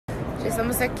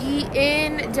Estamos aquí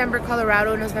en Denver,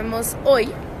 Colorado. Nos vemos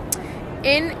hoy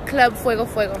en Club Fuego.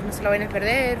 No se lo vayan a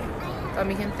perder. Toda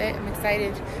mi gente, I'm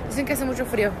excited. Dicen que hace mucho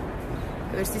frío.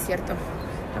 A ver si es cierto.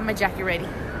 Got my jacket ready.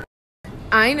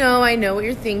 I know what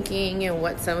you're thinking and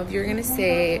what some of you are gonna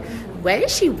say. What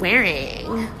is she wearing?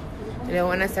 Le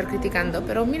van a estar criticando,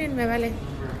 pero miren, me vale.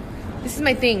 This is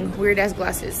my thing, weird ass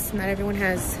glasses. Not everyone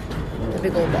has the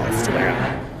big old balls to wear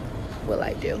them. Well,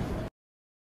 I do.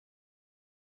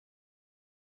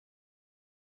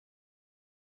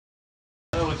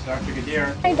 Hello, it's Dr.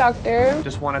 Gadir. Hi, doctor.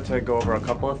 Just wanted to go over a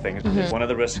couple of things. One of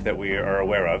the risks that we are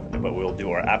aware of, but we'll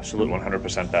do our absolute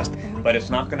 100% best, but it's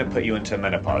not going to put you into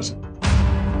menopause.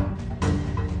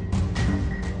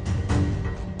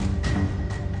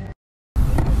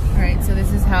 Alright, so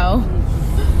this is how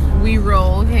we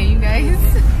roll, okay, you guys?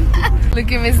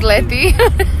 Look at Miss Letty.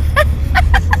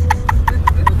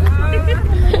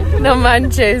 No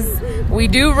manches. We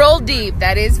do roll deep,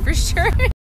 that is for sure.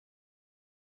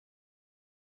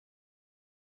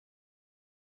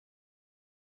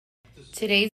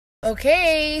 Today's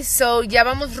okay, so ya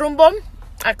vamos rumbo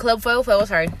a Club Fuego,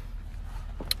 sorry.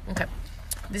 Okay.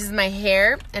 This is my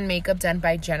hair and makeup done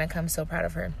by Jenica. I'm so proud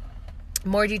of her.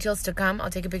 More details to come.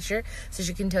 I'll take a picture so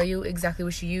she can tell you exactly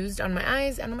what she used on my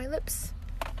eyes and on my lips.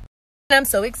 And I'm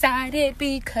so excited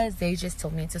because they just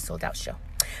told me it's a sold out show.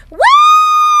 Woo!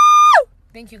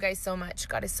 Thank you guys so much.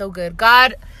 God is so good.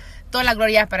 God, toda la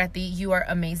gloria para ti. You are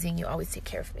amazing. You always take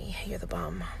care of me. You're the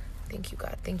bomb. Thank you,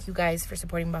 God. Thank you guys for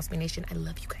supporting Boss Me Nation. I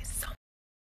love you guys so much.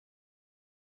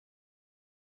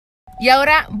 Y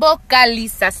ahora,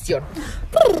 vocalización.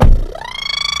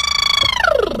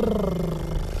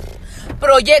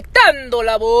 Proyectando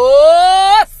la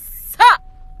voz.